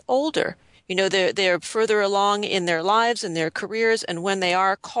tend to be older. You know, they're further along in their lives and their careers, and when they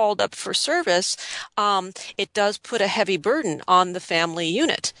are called up for service, it does put a heavy burden on the family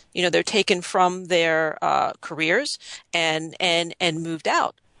unit. You know, they're taken from their careers and moved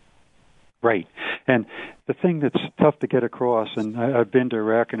out. Right. And the thing that's tough to get across, and I've been to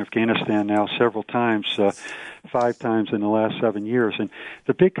Iraq and Afghanistan now several times, 5 times in the last 7 years, and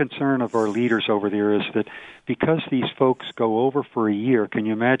the big concern of our leaders over there is that because these folks go over for a year, can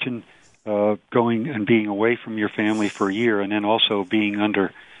you imagine going and being away from your family for a year, and then also being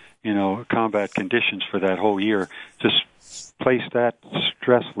under, combat conditions for that whole year? Just place that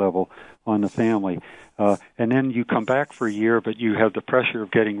stress level on the family. And then you come back for a year, but you have the pressure of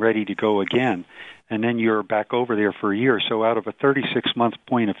getting ready to go again, and then you're back over there for a year. So out of a 36-month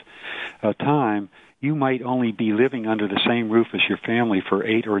point of time, you might only be living under the same roof as your family for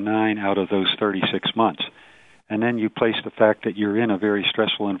 8 or 9 out of those 36 months. And then you place the fact that you're in a very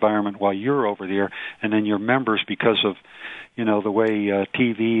stressful environment while you're over there, and then your members, because of the way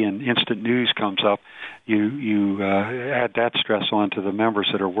TV and instant news comes up, you add that stress on to the members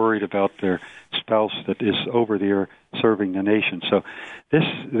that are worried about their spouse that is over there serving the nation. So this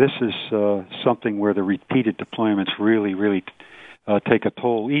is something where the repeated deployments really take a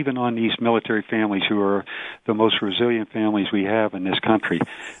toll, even on these military families who are the most resilient families we have in this country.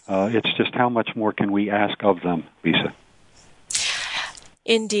 It's just how much more can we ask of them, Lisa?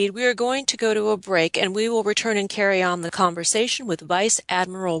 Indeed. We are going to go to a break, and we will return and carry on the conversation with Vice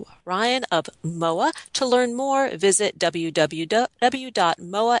Admiral Ryan of MOA. To learn more, visit www.moaa.org,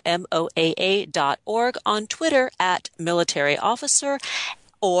 on Twitter @militaryofficer,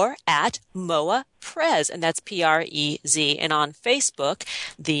 or @MOAPrez, and that's PREZ. And on Facebook,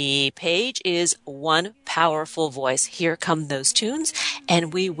 the page is One Powerful Voice. Here come those tunes,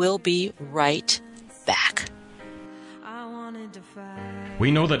 and we will be right back. We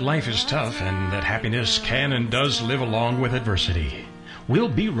know that life is tough and that happiness can and does live along with adversity. We'll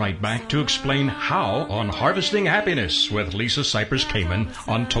be right back to explain how on Harvesting Happiness with Lisa Cypers Kamen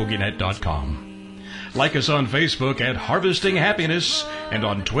on TogiNet.com. Like us on Facebook @Harvesting Happiness and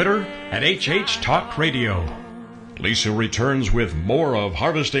on Twitter @HH Talk Radio. Lisa returns with more of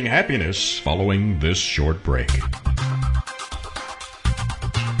Harvesting Happiness following this short break.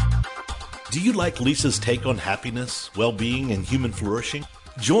 Do you like Lisa's take on happiness, well-being, and human flourishing?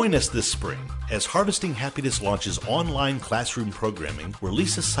 Join us this spring as Harvesting Happiness launches online classroom programming where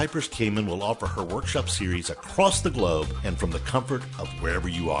Lisa Cypers Kamen will offer her workshop series across the globe and from the comfort of wherever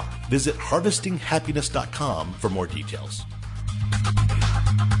you are. Visit harvestinghappiness.com for more details.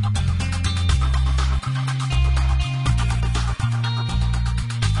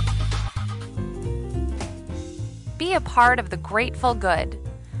 Be a part of the Grateful Good.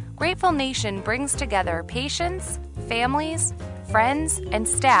 Grateful Nation brings together patients, families, friends, and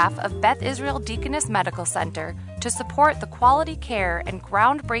staff of Beth Israel Deaconess Medical Center to support the quality care and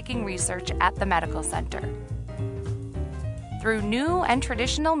groundbreaking research at the medical center. Through new and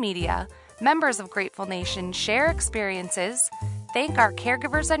traditional media, members of Grateful Nation share experiences, thank our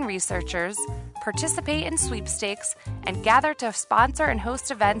caregivers and researchers, participate in sweepstakes, and gather to sponsor and host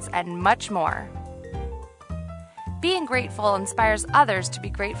events and much more. Being grateful inspires others to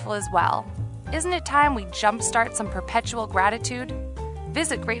be grateful as well. Isn't it time we jumpstart some perpetual gratitude?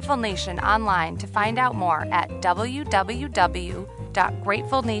 Visit Grateful Nation online to find out more at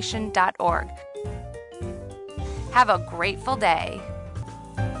www.gratefulnation.org. Have a grateful day.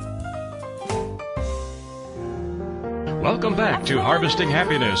 Welcome back to Harvesting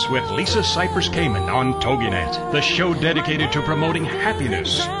Happiness with Lisa Cypers Kamen on TogiNet, the show dedicated to promoting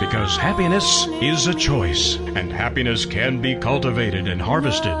happiness, because happiness is a choice, and happiness can be cultivated and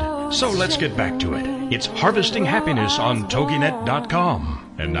harvested. So let's get back to it. It's Harvesting Happiness on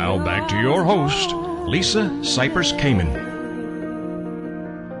TogiNet.com. And now back to your host, Lisa Cypers Kamen.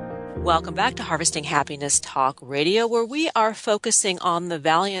 Welcome back to Harvesting Happiness Talk Radio, where we are focusing on the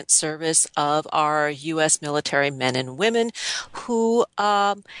valiant service of our U.S. military men and women who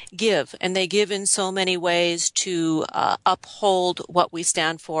give, and they give in so many ways to uphold what we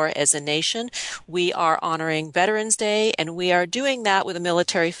stand for as a nation. We are honoring Veterans Day, and we are doing that with a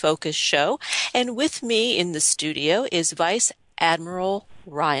military-focused show. And with me in the studio is Vice Admiral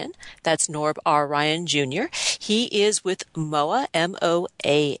Ryan. That's Norb R. Ryan Jr. He is with MOAA,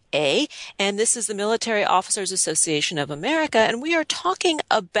 M-O-A-A, and this is the Military Officers Association of America, and we are talking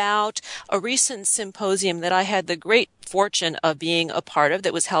about a recent symposium that I had the great fortune of being a part of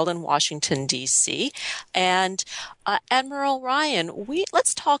that was held in Washington, D.C. And Admiral Ryan,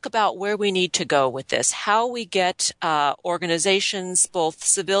 let's talk about where we need to go with this, how we get organizations, both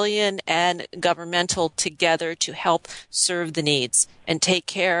civilian and governmental, together to help serve the needs and take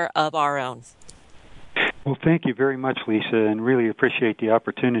care of our own. Well, thank you very much, Lisa, and really appreciate the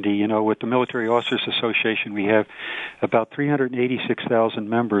opportunity. You know, with the Military Officers Association, we have about 386,000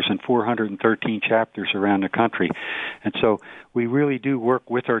 members and 413 chapters around the country. And so we really do work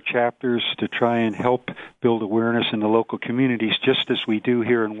with our chapters to try and help build awareness in the local communities, just as we do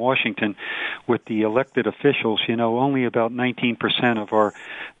here in Washington with the elected officials. You know, only about 19% of our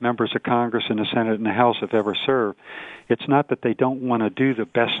members of Congress and the Senate and the House have ever served. It's not that they don't want to do the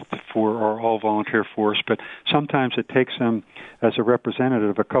best for our all-volunteer force, but sometimes it takes them, as a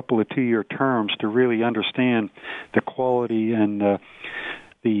representative, a couple of 2-year terms to really understand the quality and the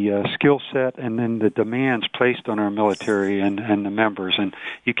skill set and then the demands placed on our military and the members. And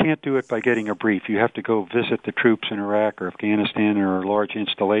you can't do it by getting a brief. You have to go visit the troops in Iraq or Afghanistan or large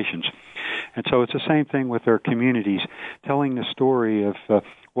installations. And so it's the same thing with our communities, telling the story of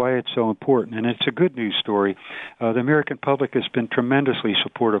why it's so important. And it's a good news story. The American public has been tremendously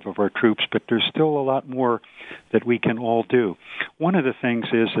supportive of our troops, but there's still a lot more that we can all do. One of the things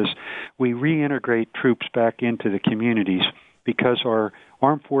is we reintegrate troops back into the communities because our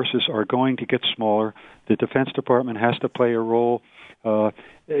armed forces are going to get smaller. The Defense Department has to play a role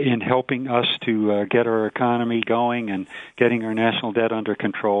in helping us to get our economy going and getting our national debt under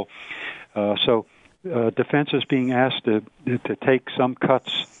control. So defense is being asked to take some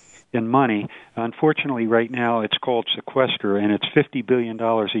cuts in money. Unfortunately, right now it's called sequester, and it's $50 billion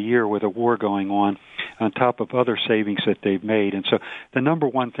a year with a war going on top of other savings that they've made. And so the number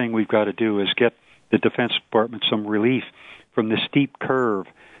one thing we've got to do is get the Defense Department some relief from the steep curve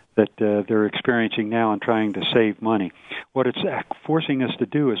that they're experiencing now and trying to save money. What it's forcing us to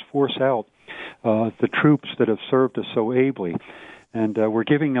do is force out the troops that have served us so ably. And we're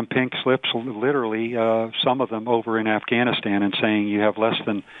giving them pink slips, literally, some of them over in Afghanistan, and saying you have less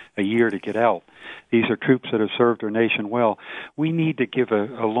than a year to get out. These are troops that have served our nation well. We need to give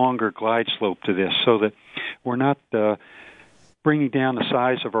a longer glide slope to this so that we're not bringing down the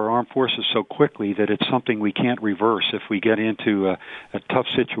size of our armed forces so quickly that it's something we can't reverse if we get into a tough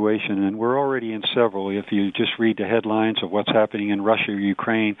situation. And we're already in several. If you just read the headlines of what's happening in Russia,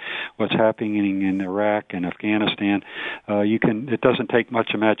 Ukraine, what's happening in Iraq and Afghanistan, it doesn't take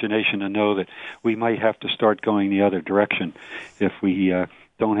much imagination to know that we might have to start going the other direction if we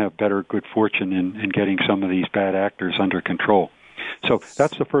don't have good fortune in getting some of these bad actors under control. So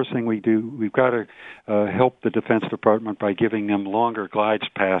that's the first thing we do. We've got to help the Defense Department by giving them longer glide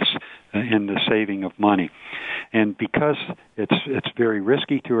paths in the saving of money. And because it's very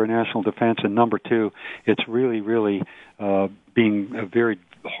risky to our national defense, and number two, it's really, really being a very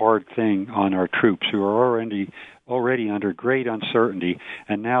hard thing on our troops who are already under great uncertainty,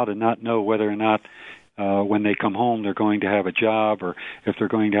 and now to not know whether or not when they come home they're going to have a job, or if they're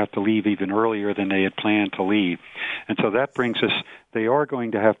going to have to leave even earlier than they had planned to leave. And so that brings us, they are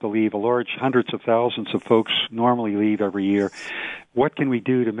going to have to leave. Hundreds of thousands of folks normally leave every year. What can we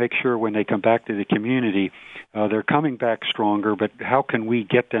do to make sure when they come back to the community, they're coming back stronger, but how can we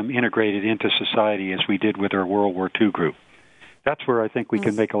get them integrated into society as we did with our World War II group? That's where I think we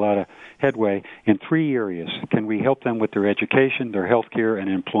can make a lot of headway in 3 areas. Can we help them with their education, their health care,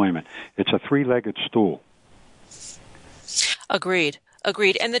 and employment? It's a 3-legged stool. Agreed.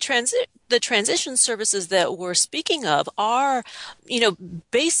 Agreed. And the transition services that we're speaking of are,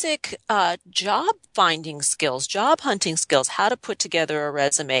 basic job finding skills, job hunting skills, how to put together a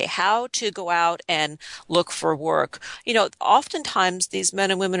resume, how to go out and look for work. Oftentimes these men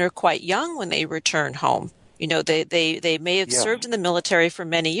and women are quite young when they return home. They may have served in the military for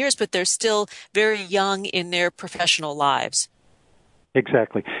many years, but they're still very young in their professional lives.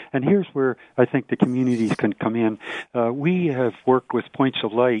 Exactly. And here's where I think the communities can come in. We have worked with Points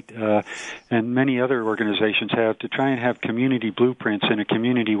of Light, and many other organizations have, to try and have community blueprints in a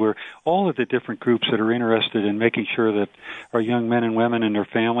community where all of the different groups that are interested in making sure that our young men and women and their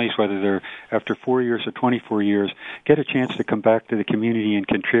families, whether they're after 4 years or 24 years, get a chance to come back to the community and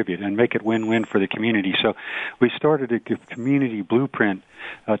contribute and make it win-win for the community. So we started a community blueprint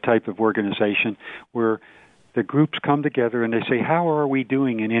type of organization where the groups come together and they say, how are we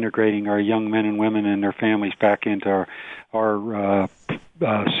doing in integrating our young men and women and their families back into our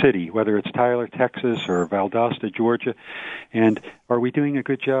city, whether it's Tyler, Texas, or Valdosta, Georgia, and are we doing a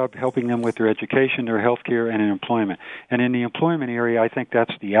good job helping them with their education, their health care, and employment? And in the employment area, I think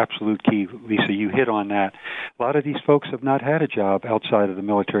that's the absolute key. Lisa, you hit on that. A lot of these folks have not had a job outside of the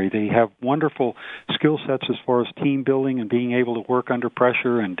military. They have wonderful skill sets as far as team building and being able to work under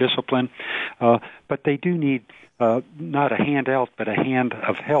pressure and discipline, but they do need not a handout, but a hand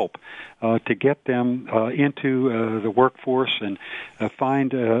of help to get them into the workforce and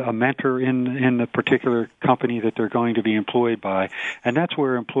find a mentor in the particular company that they're going to be employed by. And that's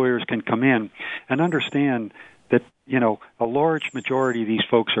where employers can come in and understand that, a large majority of these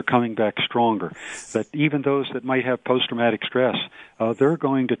folks are coming back stronger, that even those that might have post-traumatic stress, they're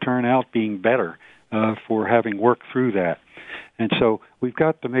going to turn out being better for having worked through that. And so we've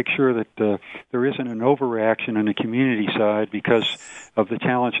got to make sure that there isn't an overreaction on the community side because of the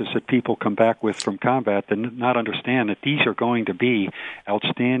challenges that people come back with from combat, and not understand that these are going to be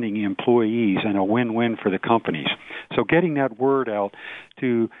outstanding employees and a win-win for the companies. So getting that word out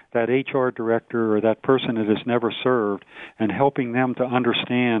to that HR director or that person that has never served and helping them to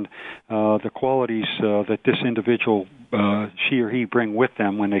understand the qualities that this individual, she or he, bring with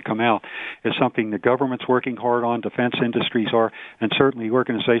them when they come out is something the government's working hard on, defense industries are, and certainly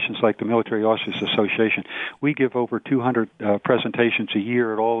organizations like the Military Officers Association. We give over 200 presentations a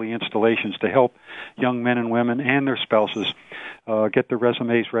year at all the installations to help young men and women and their spouses get their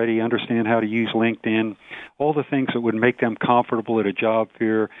resumes ready, understand how to use LinkedIn, all the things that would make them comfortable at a job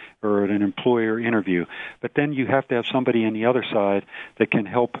fair or at an employer interview. But then you have to have somebody on the other side that can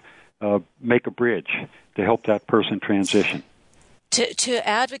help make a bridge to help that person transition. To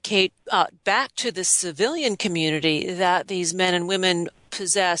advocate back to the civilian community that these men and women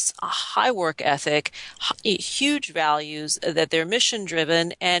possess a high work ethic, huge values, that they're mission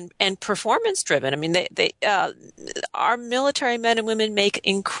driven and performance driven. I mean, our military men and women make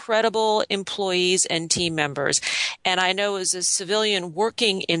incredible employees and team members. And I know as a civilian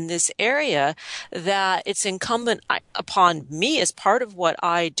working in this area that it's incumbent upon me as part of what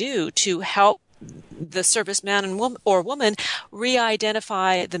I do to help the serviceman and woman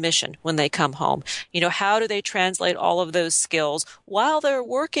re-identify the mission when they come home. How do they translate all of those skills while they're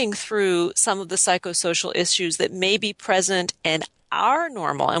working through some of the psychosocial issues that may be present in our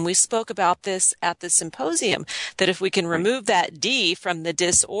normal? And we spoke about this at the symposium, that if we can remove that D from the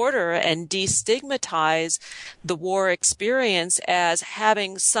disorder and destigmatize the war experience as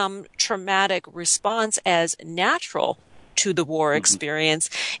having some traumatic response as natural to the war experience,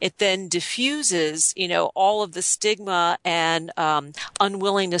 it then diffuses, all of the stigma and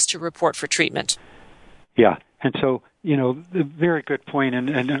unwillingness to report for treatment. Yeah, and so, very good point.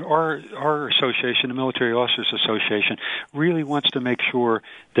 And our association, the Military Officers Association, really wants to make sure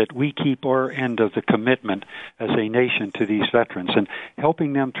that we keep our end of the commitment as a nation to these veterans and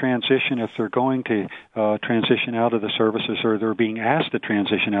helping them transition if they're going to transition out of the services or they're being asked to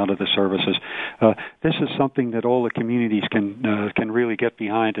transition out of the services. This is something that all the communities can really get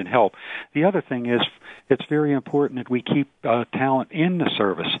behind and help. The other thing is it's very important that we keep talent in the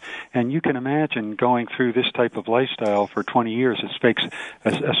service. And you can imagine going through this type of lifestyle for 20 years. It takes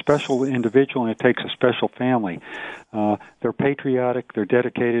a special individual and it takes a special family. They're patriotic, they're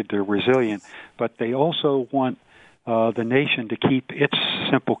dedicated, they're resilient, but they also want the nation to keep its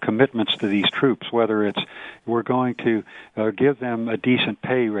simple commitments to these troops, whether it's we're going to give them a decent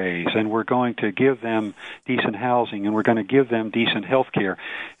pay raise and we're going to give them decent housing and we're going to give them decent health care.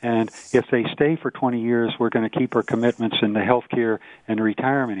 And if they stay for 20 years, we're going to keep our commitments in the health care and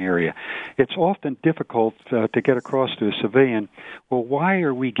retirement area. It's often difficult to get across to a civilian, well, why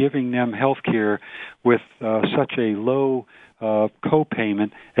are we giving them health care with such a low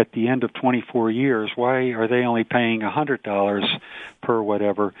co-payment at the end of 24 years. Why are they only paying $100 per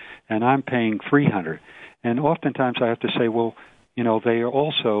whatever, and I'm paying $300? And oftentimes I have to say, well, they are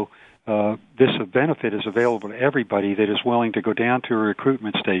also this benefit is available to everybody that is willing to go down to a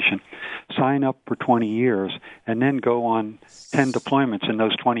recruitment station, sign up for 20 years, and then go on 10 deployments in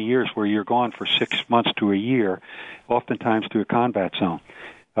those 20 years where you're gone for 6 months to a year, oftentimes to a combat zone.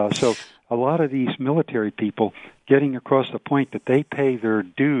 So a lot of these military people getting across the point that they pay their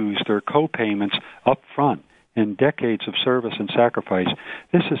dues, their co-payments up front in decades of service and sacrifice.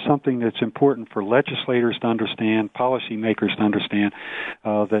 This is something that's important for legislators to understand, policymakers to understand,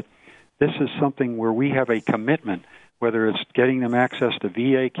 that this is something where we have a commitment, whether it's getting them access to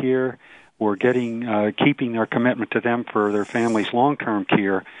VA care or keeping their commitment to them for their family's long-term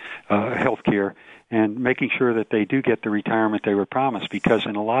care, health care, and making sure that they do get the retirement they were promised, because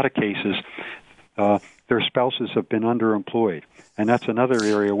in a lot of cases, their spouses have been underemployed. And that's another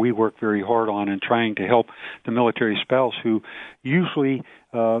area we work very hard on in trying to help the military spouse who usually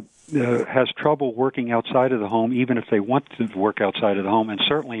has trouble working outside of the home, even if they want to work outside of the home, and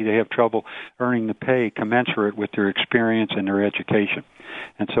certainly they have trouble earning the pay commensurate with their experience and their education.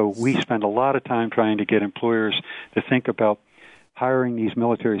 And so we spend a lot of time trying to get employers to think about hiring these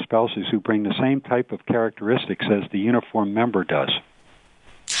military spouses who bring the same type of characteristics as the uniformed member does.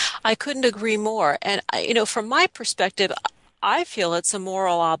 I couldn't agree more. And, from my perspective, I feel it's a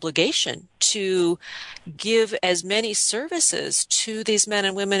moral obligation to give as many services to these men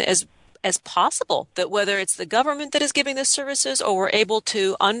and women as possible, that whether it's the government that is giving the services or we're able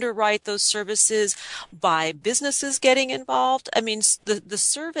to underwrite those services by businesses getting involved. I mean, the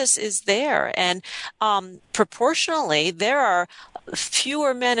service is there, and proportionally there are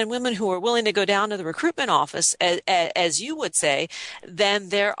fewer men and women who are willing to go down to the recruitment office, as you would say, than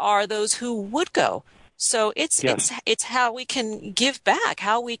there are those who would go. So it's how we can give back,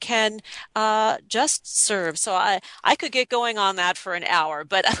 how we can just serve. So I could get going on that for an hour,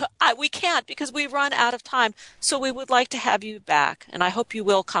 but we can't because we run out of time. So we would like to have you back, and I hope you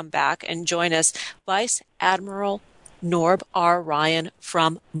will come back and join us, Vice Admiral Norb R. Ryan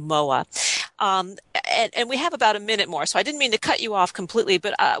from MOA. And we have about a minute more, so I didn't mean to cut you off completely,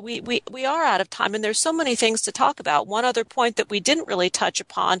 but we are out of time, and there's so many things to talk about. One other point that we didn't really touch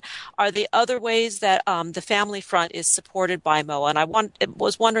upon are the other ways that the Family Front is supported by MOA, and I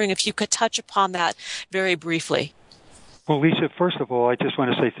was wondering if you could touch upon that very briefly. Well, Lisa, first of all, I just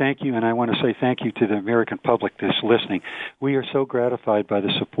want to say thank you, and I want to say thank you to the American public that's listening. We are so gratified by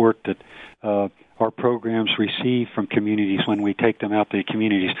the support that our programs receive from communities when we take them out to the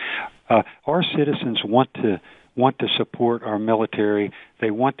communities. Our citizens want to support our military. They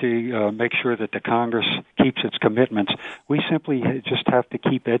want to make sure that the Congress keeps its commitments. We simply just have to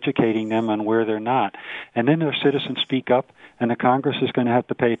keep educating them on where they're not. And then their citizens speak up, and the Congress is going to have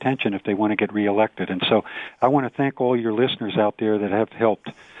to pay attention if they want to get reelected. And so I want to thank all your listeners out there that have helped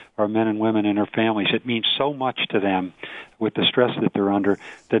our men and women and their families. It means so much to them with the stress that they're under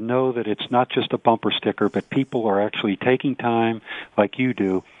to know that it's not just a bumper sticker, but people are actually taking time, like you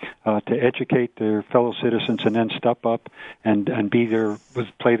do, to educate their fellow citizens and then step up and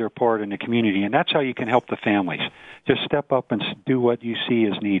play their part in the community. And that's how you can help the families. Just step up and do what you see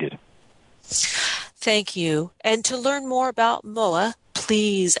is needed. Thank you. And to learn more about MOA,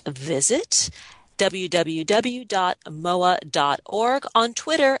 please visit www.moa.org, on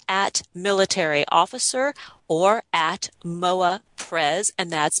Twitter at military officer or at MOA Prez,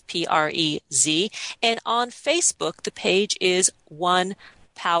 and that's Prez. And on Facebook, the page is One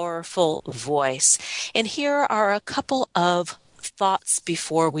Powerful Voice. And here are a couple of thoughts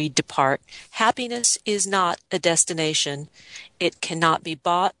before we depart. Happiness is not a destination. It cannot be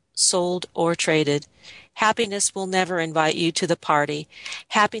bought, sold, or traded. Happiness will never invite you to the party.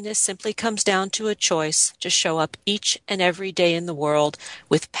 Happiness simply comes down to a choice to show up each and every day in the world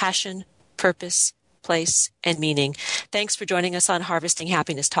with passion, purpose, place, and meaning. Thanks for joining us on Harvesting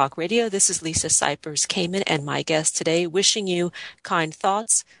Happiness Talk Radio. This is Lisa Cypers-Kamen and my guest today, wishing you kind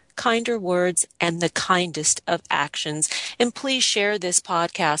thoughts, kinder words, and the kindest of actions. And please share this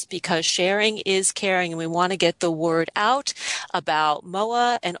podcast, because sharing is caring, and we want to get the word out about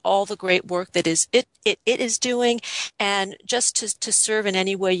MOA and all the great work that it is doing, and just to serve in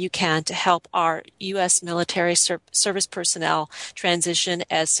any way you can to help our U.S. military service personnel transition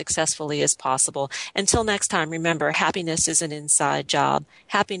as successfully as possible. Until next time, remember, happiness is an inside job.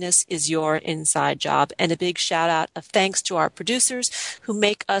 Happiness is your inside job. And a big shout out of thanks to our producers who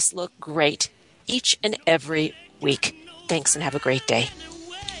make us look great each and every week. Thanks, and have a great day.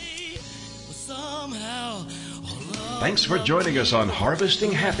 Thanks for joining us on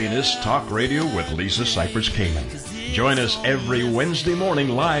Harvesting Happiness Talk Radio with Lisa Cypers-Kamen. Join us every Wednesday morning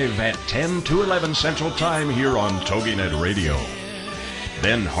live at 10 to 11 Central Time here on TogiNet Radio.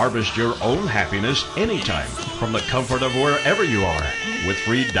 Then harvest your own happiness anytime from the comfort of wherever you are with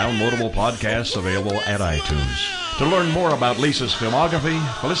free downloadable podcasts available at iTunes. To learn more about Lisa's filmography,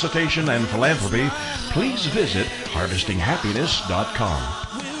 felicitation, and philanthropy, please visit harvestinghappiness.com.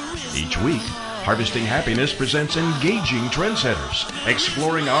 Each week, Harvesting Happiness presents engaging trendsetters,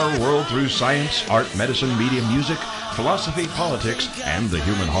 exploring our world through science, art, medicine, media, music, philosophy, politics, and the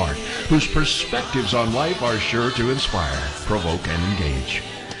human heart, whose perspectives on life are sure to inspire, provoke, and engage.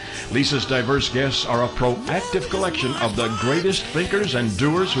 Lisa's diverse guests are a proactive collection of the greatest thinkers and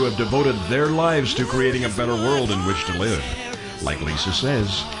doers who have devoted their lives to creating a better world in which to live. Like Lisa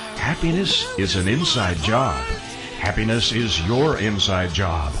says, happiness is an inside job. Happiness is your inside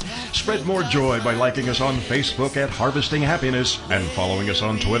job. Spread more joy by liking us on Facebook at Harvesting Happiness and following us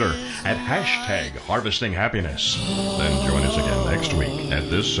on Twitter at #Harvesting Happiness. Then join us again next week at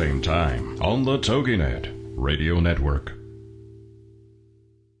this same time on the TogiNet Radio Network.